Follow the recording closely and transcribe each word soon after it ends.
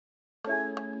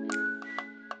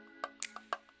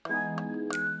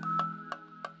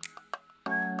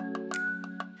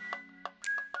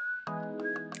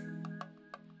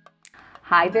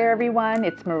Hi there everyone,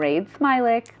 it's Mairead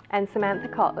Smilik and Samantha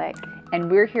Kotlick.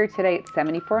 And we're here today at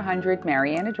 7400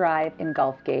 Mariana Drive in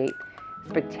Gulfgate.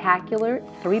 Spectacular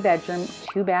 3-bedroom,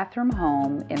 2-bathroom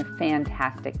home in a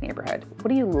fantastic neighborhood. What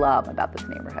do you love about this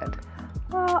neighborhood?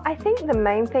 Well, I think the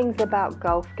main things about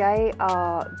Gulfgate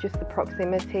are just the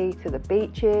proximity to the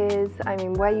beaches. I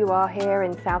mean, where you are here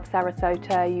in South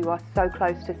Sarasota, you are so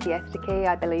close to Siesta Key.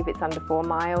 I believe it's under 4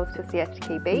 miles to Siesta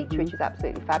Key Beach, which is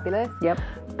absolutely fabulous. Yep.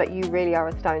 But you really are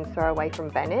a stone's throw away from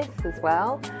Venice as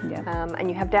well. Yeah. And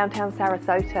you have downtown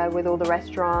Sarasota with all the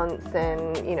restaurants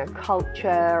and, you know,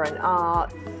 culture and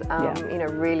arts, you know,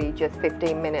 really just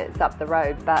 15 minutes up the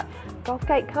road. But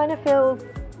Gulfgate kind of feels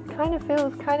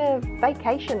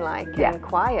vacation-like and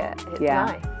quiet. It's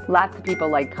nice. Lots of people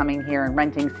like coming here and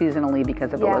renting seasonally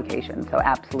because of the location, so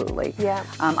absolutely. Yeah.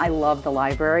 I love the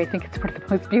library. I think it's one of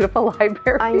the most beautiful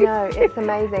libraries. I know, it's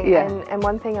amazing. Yeah. And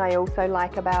one thing I also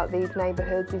like about these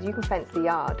neighborhoods is you can fence the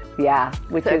yard. Yeah.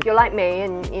 So if you're like me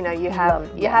and you know you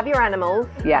have your animals,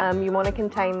 you want to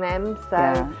contain them. So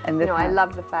and you know, I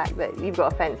love the fact that you've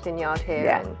got a fenced-in yard here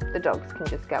and the dogs can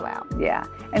just go out. Yeah.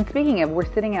 And speaking of,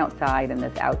 we're sitting outside in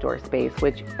this outdoor space,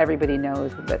 which everybody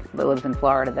knows that lives in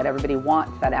Florida, that everybody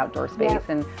wants that outdoor space,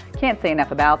 and can't say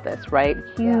enough about this, right?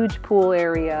 Huge pool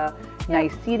area,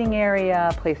 nice seating area,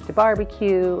 place to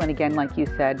barbecue, and again, like you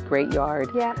said, great yard.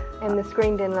 Yeah, and the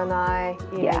screened-in lanai,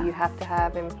 you know, you have to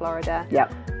have in Florida.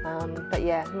 Yep. But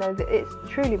yeah, no, it's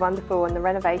truly wonderful, and the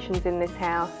renovations in this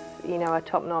house, you know, are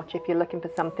top-notch. If you're looking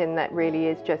for something that really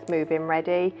is just move-in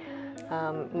ready.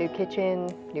 New kitchen,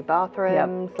 new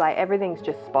bathrooms, like everything's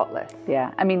just spotless.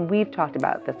 Yeah, I mean, we've talked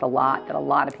about this a lot, that a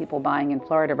lot of people buying in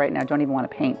Florida right now don't even want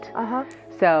to paint.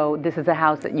 So this is a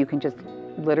house that you can just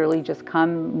literally just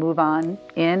come, move on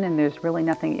in, and there's really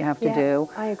nothing you have to do.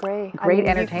 I agree. Great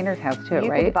entertainer's house too,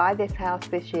 right? You could buy this house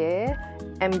this year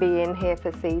and be in here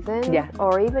for season. Yeah.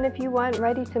 Or even if you weren't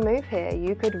ready to move here,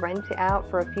 you could rent it out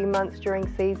for a few months during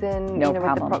season, no you know,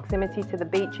 problem. with the proximity to the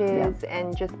beaches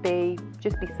and just be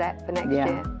set for next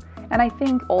year. And I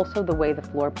think also the way the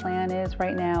floor plan is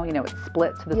right now, you know, it's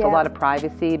split, so there's a lot of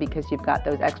privacy because you've got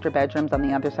those extra bedrooms on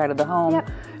the other side of the home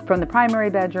from the primary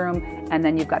bedroom, and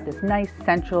then you've got this nice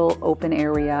central open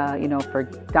area, you know, for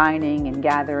dining and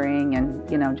gathering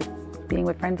and, you know, just being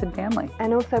with friends and family.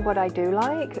 And also what I do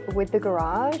like with the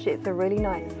garage, it's a really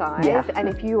nice size, and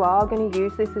if you are going to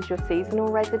use this as your seasonal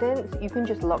residence, you can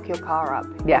just lock your car up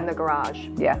in the garage.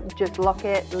 Just lock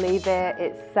it, leave it,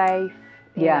 it's safe.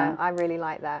 You know, I really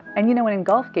like that. And you know, in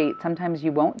Gulfgate, sometimes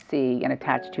you won't see an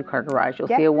attached 2-car garage. You'll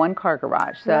see a 1-car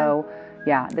garage. So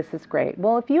yeah, this is great.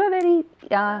 Well, if you have any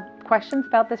questions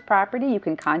about this property, you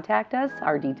can contact us.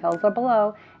 Our details are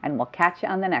below, and we'll catch you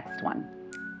on the next one.